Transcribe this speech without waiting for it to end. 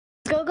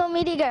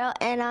GoGoMediaGirl,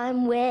 and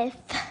I'm with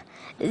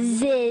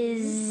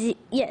Z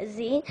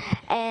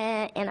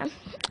and Anna,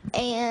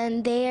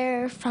 and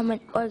they're from an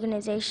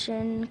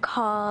organization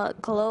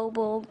called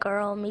Global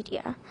Girl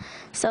Media.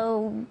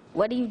 So,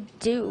 what do you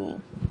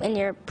do in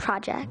your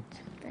project?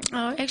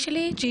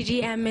 Actually,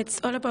 GGM,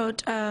 it's all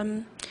about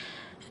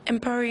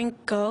empowering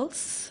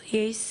girls,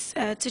 yes,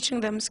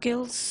 teaching them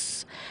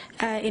skills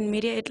in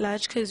media at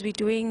large, because we're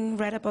doing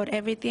right about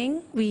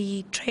everything.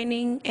 We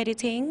training,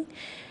 editing,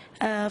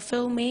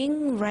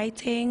 filming,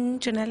 writing,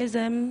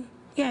 journalism,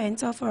 yeah, and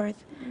so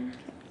forth.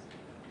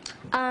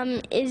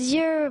 Is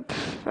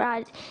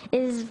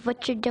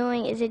what you're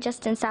doing, is it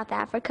just in South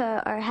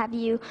Africa, or have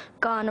you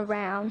gone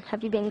around?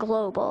 Have you been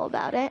global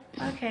about it?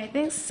 Okay, I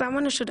think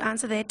someone should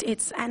answer that.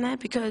 It's Anna,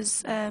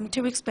 because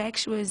 2 weeks back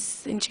she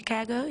was in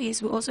Chicago.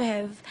 Yes, we also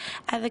have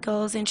other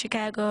girls in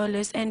Chicago,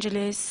 Los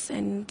Angeles,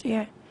 and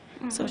yeah.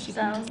 So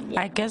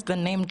I guess the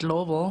name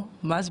global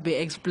must be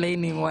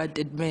explaining what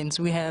it means.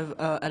 We have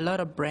a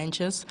lot of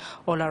branches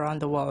all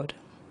around the world.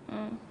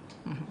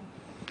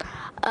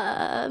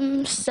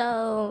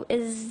 So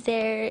is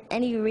there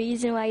any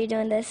reason why you're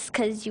doing this?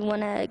 Because you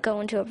want to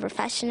go into a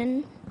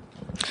profession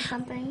or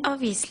something?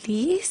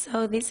 Obviously,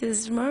 so this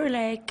is more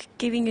like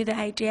giving you the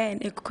idea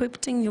and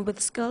equipping you with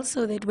skills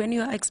so that when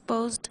you are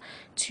exposed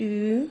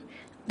to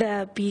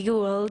the bigger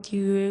world,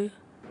 you're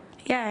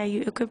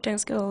equipped and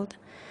skilled.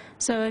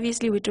 So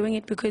obviously we're doing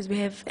it because we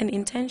have an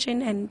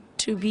intention and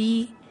to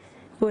be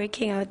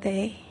working out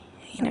there,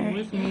 you know.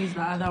 With me it's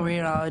the other way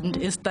around.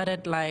 It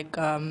started like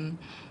an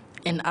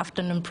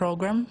afternoon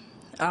program.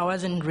 I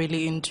wasn't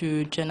really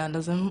into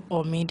journalism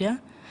or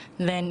media.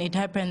 Then it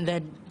happened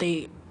that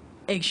they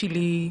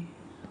actually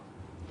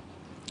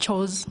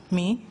chose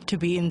me to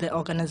be in the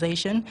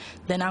organization.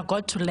 Then I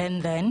got to learn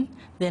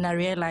then I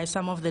realized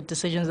some of the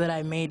decisions that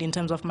I made in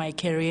terms of my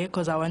career,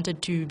 because I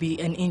wanted to be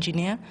an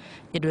engineer.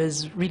 It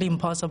was really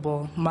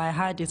impossible. My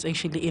heart is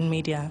actually in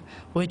media,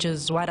 which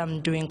is what I'm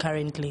doing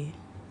currently.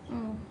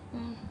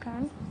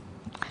 Okay.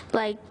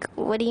 Like,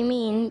 what do you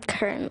mean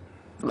current?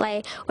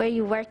 Like, where are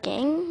you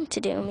working to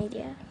do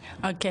media?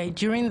 Okay,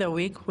 during the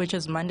week, which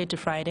is Monday to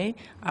Friday,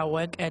 I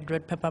work at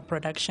Red Pepper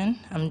Production.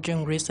 I'm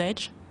doing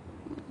research,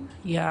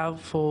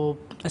 for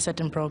a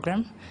certain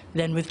program.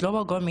 Then with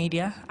Global Go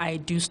Media, I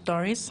do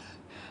stories,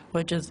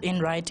 which is in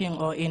writing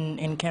or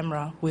in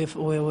camera with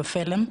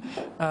film.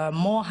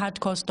 More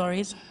hardcore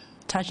stories,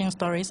 touching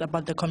stories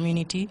about the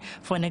community.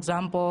 For an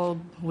example,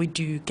 we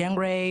do gang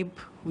rape,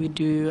 we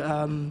do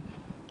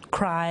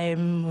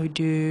crime, we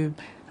do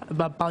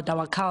about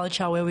our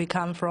culture, where we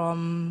come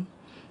from,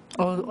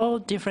 all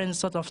different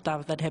sorts of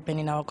stuff that happen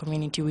in our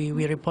community.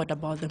 We report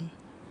about them.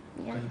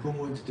 Yeah. Can you go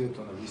more into depth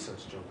on a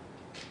research job?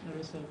 The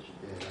research.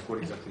 Yeah, like what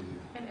exactly do you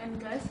do?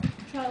 And guys,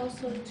 try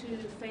also to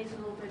phase a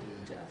little bit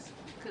to us,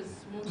 because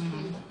most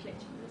people are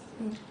catching this.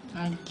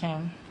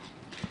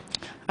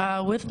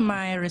 Okay. With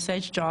my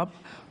research job,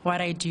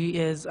 what I do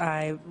is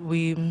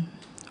we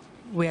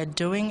are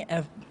doing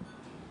a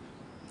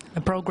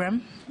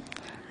program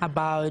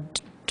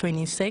about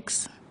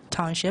 26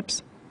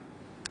 townships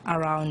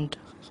around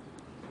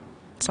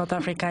South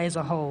Africa as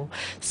a whole.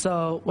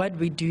 So what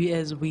we do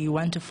is we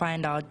want to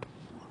find out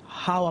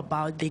how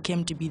about they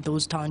came to be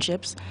those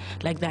townships,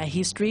 like their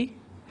history,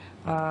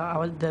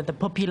 the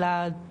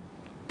popular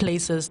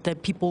places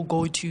that people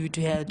go to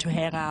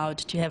hang out,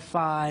 to have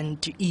fun,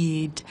 to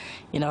eat,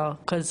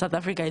 because South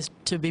Africa is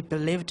to be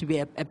believed to be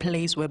a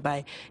place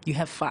whereby you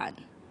have fun.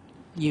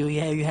 You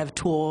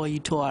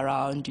tour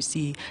around, you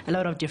see a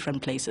lot of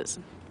different places.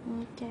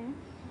 Okay.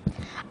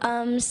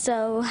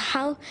 So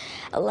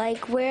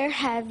where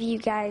have you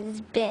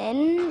guys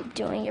been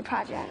doing your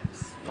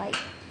projects? Like,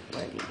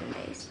 where have you been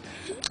based?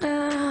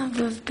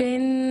 We've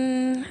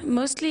been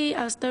mostly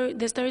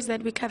the stories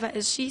that we cover,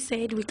 as she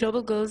said, with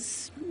Global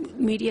Girls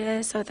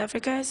Media South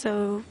Africa.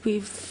 So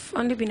we've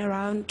only been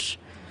around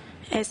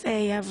SA.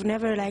 I've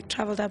never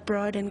traveled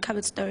abroad and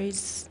covered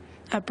stories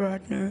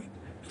abroad. No,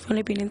 we've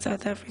only been in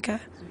South Africa.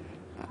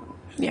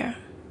 Yeah.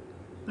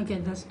 Okay,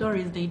 the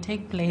stories, they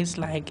take place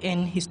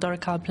in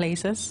historical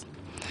places.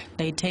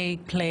 They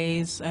take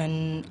place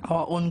in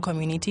our own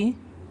community,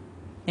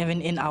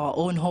 even in our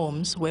own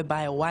homes,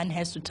 whereby one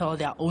has to tell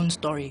their own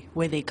story,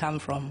 where they come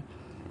from,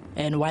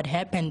 and what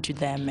happened to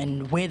them,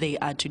 and where they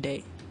are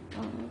today.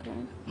 Oh,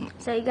 okay.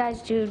 So you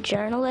guys do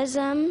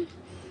journalism,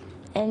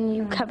 and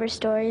you cover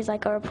stories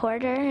like a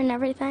reporter and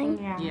everything?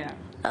 Yeah.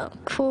 Oh,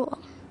 cool.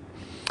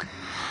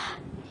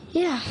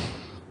 Yeah.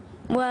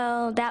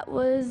 Well, that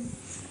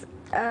was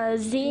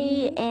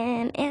Z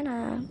and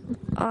Anna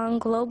on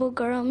Global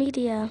Girl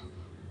Media.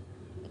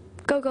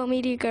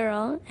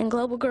 GoGoMediaGirl and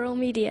Global Girl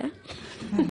Media.